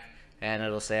come back and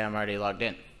it'll say I'm already logged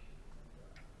in.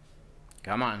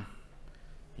 Come on.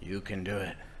 You can do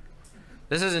it.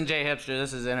 This isn't JHipster,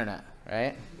 this is internet,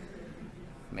 right?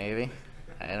 Maybe.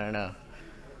 I don't know.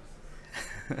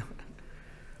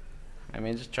 I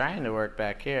mean, just trying to work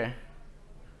back here.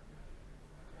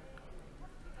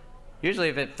 Usually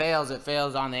if it fails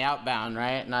on the outbound,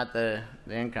 right? Not the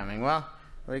incoming. Well,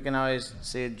 we can always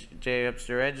see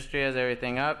JHipster registry has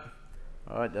everything up.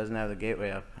 Oh, it doesn't have the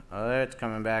gateway up. Oh, there it's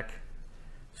coming back.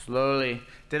 Slowly.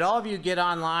 Did all of you get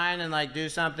online and like do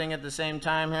something at the same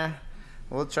time here?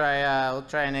 We'll try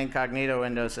an incognito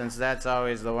window since that's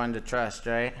always the one to trust,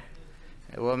 right?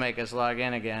 It will make us log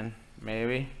in again,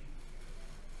 maybe.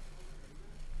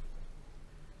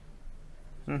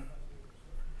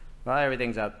 Well,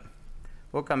 everything's up.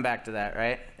 We'll come back to that,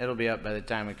 right? It'll be up by the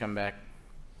time we come back.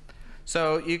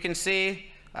 So you can see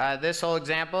this whole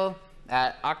example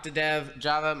at Octadev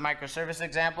Java microservice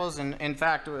examples. And in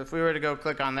fact, if we were to go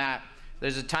click on that,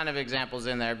 there's a ton of examples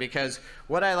in there, because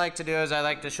what I like to do is I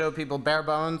like to show people bare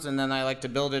bones and then I like to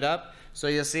build it up. So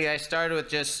you'll see I started with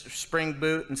just Spring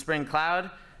Boot and Spring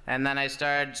Cloud, and then I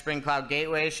started Spring Cloud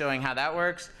Gateway showing how that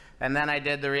works. And then I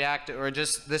did the reactive, or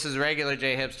just, this is regular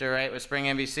JHipster, right, with Spring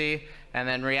MVC, and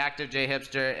then reactive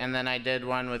JHipster, and then I did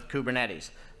one with Kubernetes,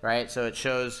 right? So it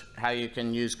shows how you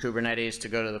can use Kubernetes to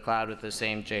go to the cloud with the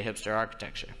same JHipster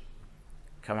architecture.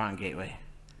 Come on, Gateway.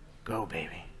 Go,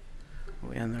 baby. Are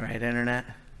we on the right internet?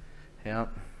 Yep.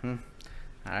 All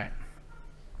right.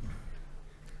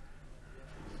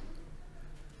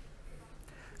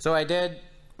 So I did,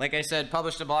 like I said,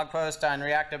 published a blog post on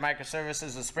Reactive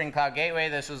Microservices with Spring Cloud Gateway.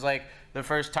 This was like the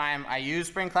first time I used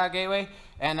Spring Cloud Gateway,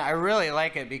 and I really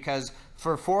like it because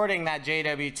for forwarding that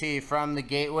JWT from the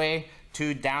gateway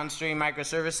to downstream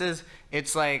microservices,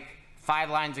 it's like 5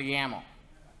 lines of YAML.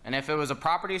 And if it was a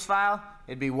properties file,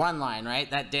 it'd be 1 line, right?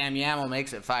 That damn YAML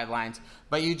makes it 5 lines.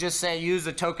 But you just say use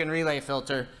the token relay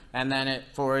filter, and then it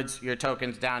forwards your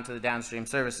tokens down to the downstream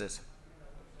services.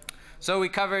 So we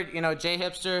covered,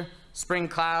 JHipster, Spring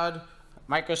Cloud,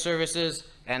 microservices,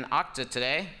 and Okta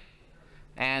today.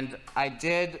 And I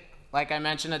did, like I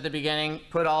mentioned at the beginning,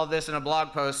 put all of this in a blog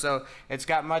post, so it's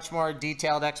got much more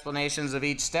detailed explanations of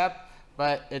each step,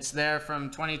 but it's there from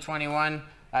 2021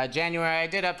 January. I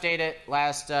did update it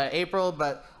last April,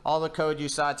 but all the code you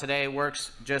saw today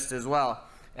works just as well.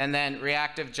 And then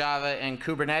reactive Java and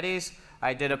Kubernetes,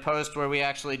 I did a post where we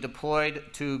actually deployed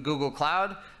to Google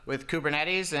Cloud with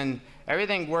Kubernetes, and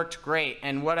everything worked great.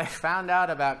 And what I found out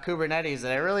about Kubernetes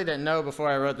that I really didn't know before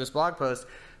I wrote this blog post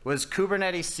was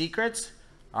Kubernetes secrets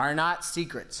are not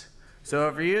secrets. So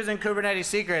if you're using Kubernetes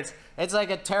secrets, it's like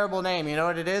a terrible name. You know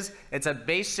what it is? It's a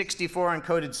base 64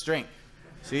 encoded string.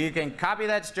 So you can copy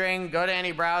that string, go to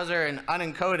any browser, and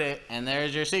unencode it, and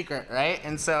there's your secret, right?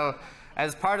 And so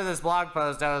as part of this blog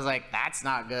post, I was like, that's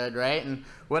not good, right? And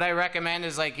what I recommend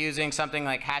is like using something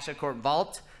like HashiCorp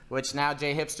Vault, which now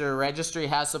JHipster Registry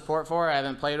has support for. I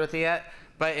haven't played with it yet.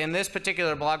 But in this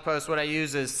particular blog post, what I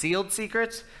use is sealed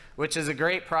secrets, which is a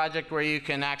great project where you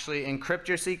can actually encrypt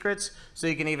your secrets, so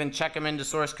you can even check them into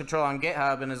source control on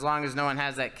GitHub, and as long as no one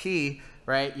has that key,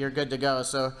 right, you're good to go.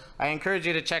 So I encourage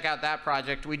you to check out that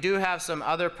project. We do have some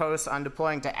other posts on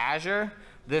deploying to Azure,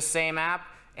 this same app,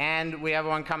 and we have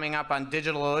one coming up on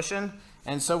DigitalOcean.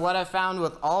 And so what I found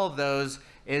with all of those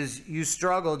is you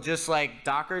struggle just like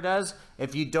Docker does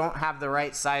if you don't have the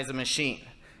right size of machine.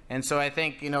 And so I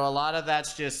think, a lot of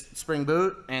that's just Spring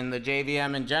Boot and the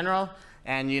JVM in general.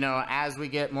 And, as we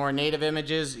get more native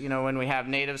images, when we have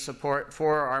native support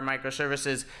for our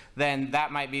microservices, then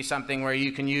that might be something where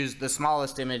you can use the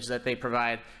smallest image that they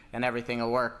provide and everything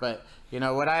will work. But,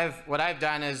 what I've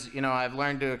done is, I've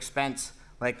learned to expense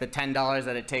like the $10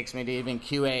 that it takes me to even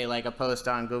QA like a post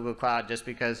on Google Cloud, just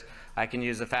because I can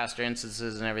use the faster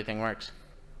instances and everything works.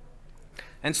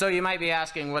 And so you might be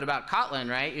asking, what about Kotlin,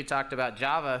 right? You talked about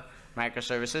Java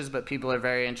microservices, but people are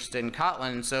very interested in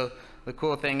Kotlin. And so the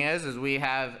cool thing is we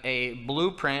have a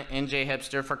blueprint in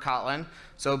JHipster for Kotlin.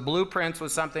 So blueprints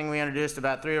was something we introduced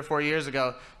about 3 or 4 years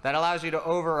ago that allows you to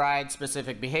override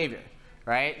specific behavior,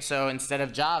 right? So instead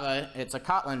of Java, it's a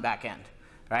Kotlin backend,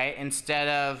 right? Instead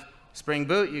of Spring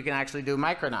Boot, you can actually do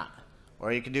Micronaut,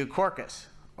 or you could do Quarkus,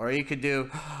 or you could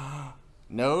do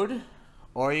Node,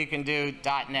 or you can do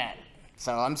 .NET.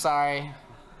 So I'm sorry.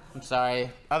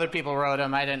 Other people wrote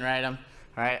them. I didn't write them.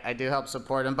 All right, I do help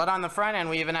support them. But on the front end,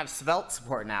 we even have Svelte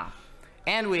support now.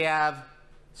 And we have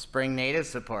Spring Native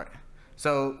support.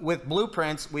 So with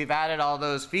blueprints, we've added all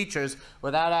those features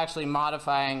without actually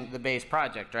modifying the base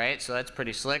project, right? So that's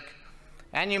pretty slick.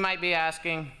 And you might be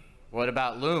asking, what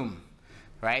about Loom,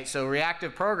 right? So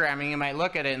reactive programming, you might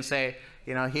look at it and say,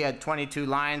 he had 22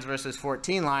 lines versus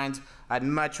 14 lines. I'd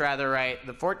much rather write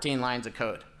the 14 lines of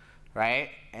code, right?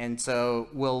 And so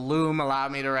will Loom allow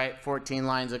me to write 14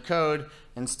 lines of code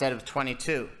instead of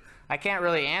 22? I can't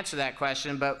really answer that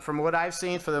question, but from what I've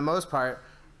seen, for the most part,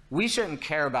 we shouldn't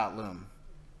care about Loom.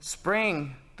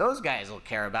 Spring, those guys will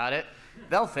care about it.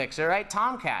 They'll fix it, right?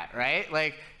 Tomcat, right?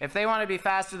 Like, if they want to be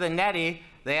faster than Netty,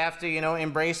 they have to,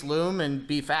 embrace Loom and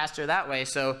be faster that way.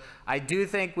 So I do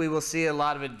think we will see a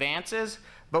lot of advances.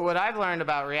 But what I've learned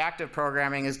about reactive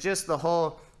programming is just the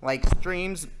whole, like,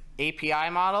 streams API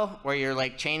model, where you're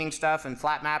like chaining stuff and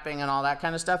flat mapping and all that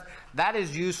kind of stuff. That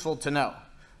is useful to know.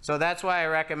 So that's why I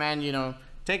recommend,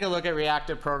 take a look at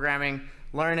reactive programming,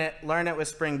 learn it with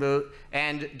Spring Boot.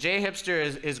 And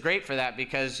JHipster is great for that,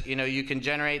 because you can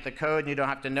generate the code and you don't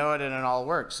have to know it and it all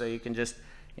works. So you can just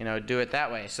do it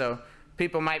that way. So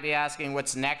people might be asking,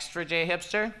 what's next for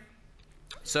JHipster?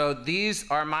 So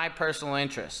these are my personal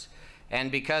interests.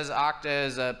 And because Okta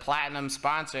is a platinum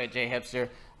sponsor at JHipster,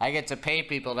 I get to pay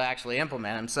people to actually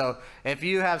implement them. So if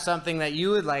you have something that you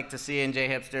would like to see in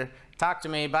JHipster, talk to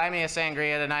me, buy me a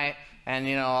sangria tonight, and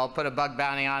I'll put a bug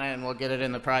bounty on it and we'll get it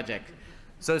in the project.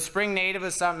 So Spring Native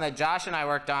is something that Josh and I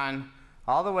worked on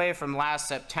all the way from last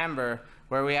September,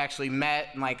 where we actually met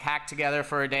and like hacked together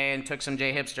for a day and took some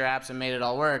JHipster apps and made it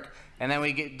all work. And then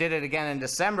we did it again in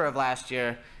December of last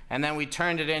year, and then we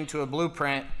turned it into a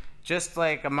blueprint just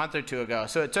like a month or two ago.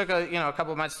 So it took a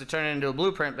couple months to turn it into a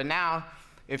blueprint, but now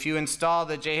if you install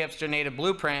the JHipster native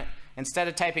blueprint, instead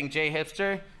of typing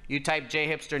JHipster, you type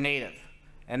JHipster native,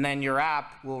 and then your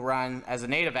app will run as a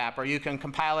native app, or you can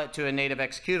compile it to a native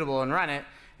executable and run it,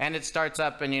 and it starts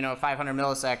up in 500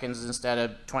 milliseconds instead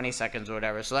of 20 seconds or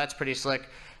whatever. So that's pretty slick.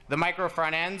 The micro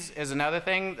front ends is another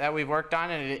thing that we've worked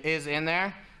on, and it is in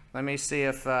there. Let me see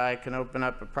if I can open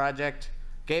up a project.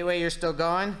 Gateway, you're still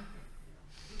going?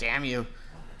 Damn you.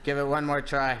 Give it one more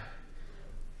try.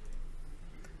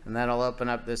 And then I'll open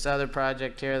up this other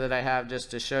project here that I have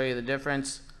just to show you the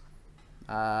difference.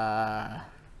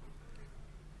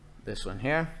 This one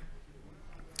here.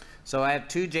 So I have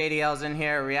two JDLs in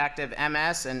here, Reactive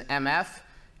MS and MF,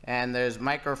 and there's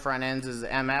micro front ends is the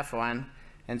MF one.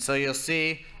 And so you'll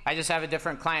see, I just have a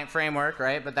different client framework,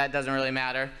 right? But that doesn't really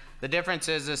matter. The difference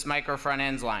is this micro front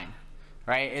ends line,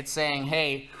 right? It's saying,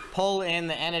 hey, pull in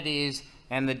the entities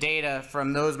and the data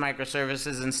from those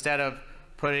microservices instead of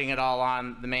putting it all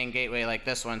on the main gateway like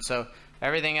this one. So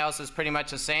everything else is pretty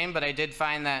much the same, but I did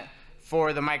find that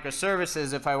for the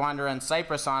microservices, if I wanted to run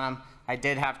Cypress on them, I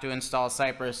did have to install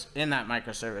Cypress in that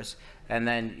microservice, and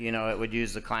then it would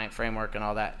use the client framework and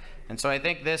all that. And so I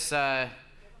think this,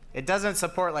 it doesn't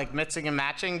support like mixing and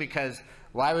matching, because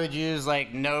why would you use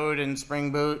like Node and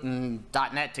Spring Boot and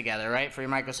 .NET together, right, for your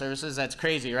microservices? That's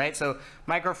crazy, right? So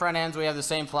micro front ends, we have the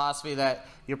same philosophy that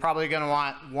you're probably going to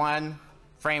want one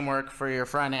framework for your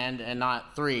front end and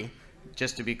not 3,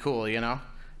 just to be cool,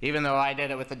 Even though I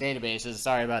did it with the databases,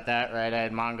 sorry about that, right? I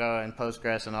had Mongo and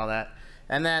Postgres and all that.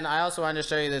 And then I also wanted to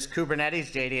show you this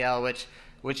Kubernetes JDL,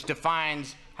 which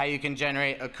defines how you can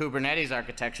generate a Kubernetes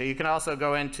architecture. You can also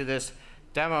go into this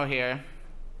demo here,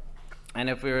 and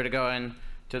if we were to go and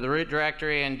to the root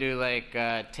directory and do like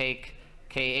take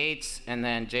K8s and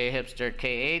then JHipster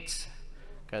K8s.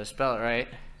 Gotta spell it right.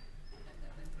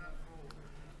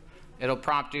 It'll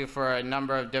prompt you for a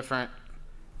number of different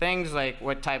things, like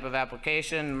what type of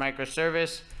application,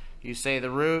 microservice. You say the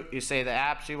root, you say the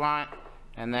apps you want,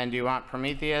 and then do you want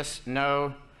Prometheus?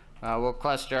 No. We'll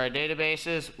cluster our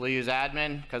databases. We'll use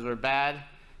admin because we're bad.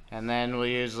 And then we'll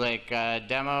use like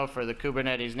demo for the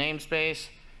Kubernetes namespace.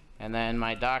 And then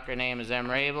my Docker name is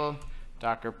Raible.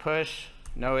 Docker push,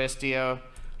 no Istio,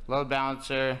 load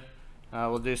balancer.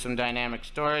 We'll do some dynamic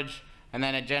storage. And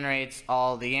then it generates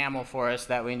all the YAML for us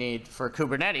that we need for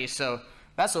Kubernetes. So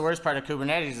that's the worst part of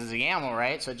Kubernetes is the YAML,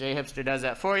 right? So JHipster does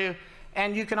that for you.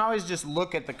 And you can always just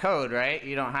look at the code, right?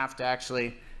 You don't have to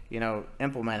actually,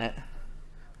 implement it.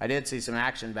 I did see some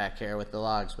action back here with the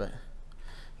logs, but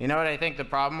you know what I think the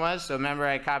problem was? So remember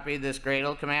I copied this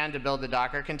Gradle command to build the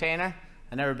Docker container?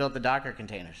 I never built the Docker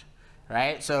containers,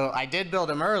 right? So I did build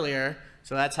them earlier,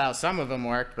 so that's how some of them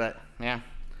worked, but yeah,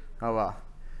 oh well.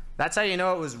 That's how you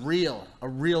know it was real, a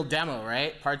real demo,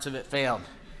 right? Parts of it failed.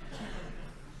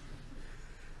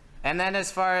 And then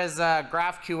as far as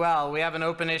GraphQL, we have an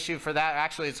open issue for that.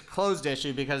 Actually, it's a closed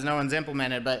issue because no one's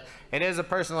implemented, but it is a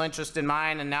personal interest in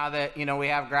mine, and now that we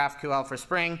have GraphQL for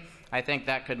Spring, I think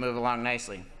that could move along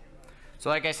nicely. So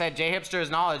like I said, JHipster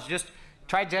is knowledge. Just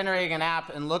try generating an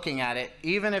app and looking at it.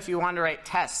 Even if you want to write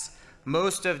tests,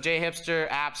 most of JHipster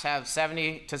apps have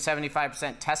 70 to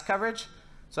 75% test coverage.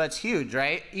 So that's huge,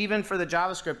 right? Even for the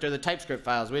JavaScript or the TypeScript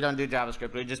files. We don't do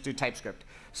JavaScript, we just do TypeScript.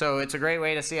 So it's a great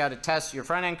way to see how to test your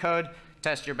front-end code,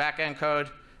 test your back-end code,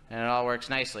 and it all works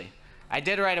nicely. I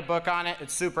did write a book on it.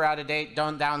 It's super out of date.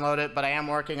 Don't download it, but I am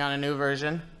working on a new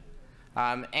version.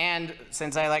 And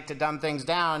since I like to dumb things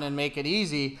down and make it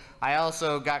easy, I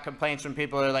also got complaints from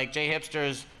people who are like,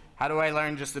 JHipsters, how do I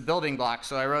learn just the building blocks?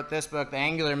 So I wrote this book, the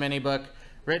Angular mini book,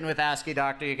 written with ASCII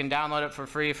Doctor. You can download it for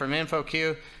free from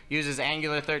InfoQ. Uses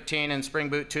Angular 13 and Spring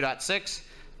Boot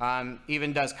 2.6.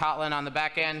 Even does Kotlin on the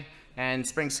back end and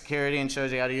Spring Security, and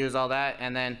shows you how to use all that.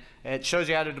 And then it shows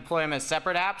you how to deploy them as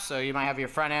separate apps. So you might have your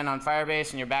front end on Firebase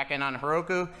and your back end on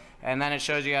Heroku. And then it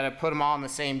shows you how to put them all in the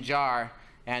same jar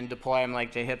and deploy them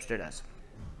like JHipster does.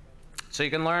 So you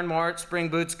can learn more. Spring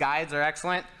Boot's guides are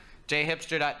excellent.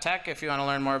 jhipster.tech if you want to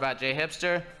learn more about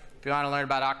JHipster. If you want to learn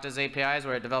about Okta's APIs,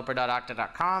 we're at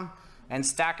developer.okta.com. And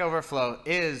Stack Overflow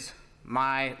is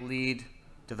my lead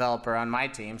developer on my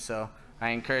team, so I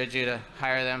encourage you to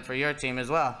hire them for your team as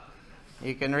well.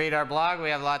 You can read our blog.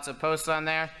 We have lots of posts on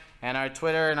there. And our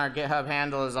Twitter and our GitHub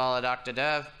handle is all at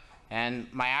OktaDev. And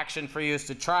my action for you is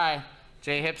to try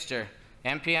JHipster.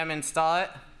 npm install it.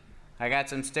 I got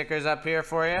some stickers up here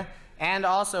for you. And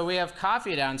also, we have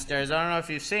coffee downstairs. I don't know if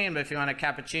you've seen, but if you want a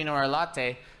cappuccino or a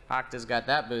latte, Okta's got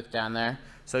that booth down there.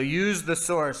 So use the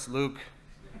source, Luke.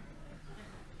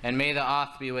 And may the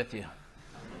auth be with you.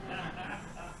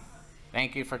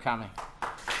 Thank you for coming.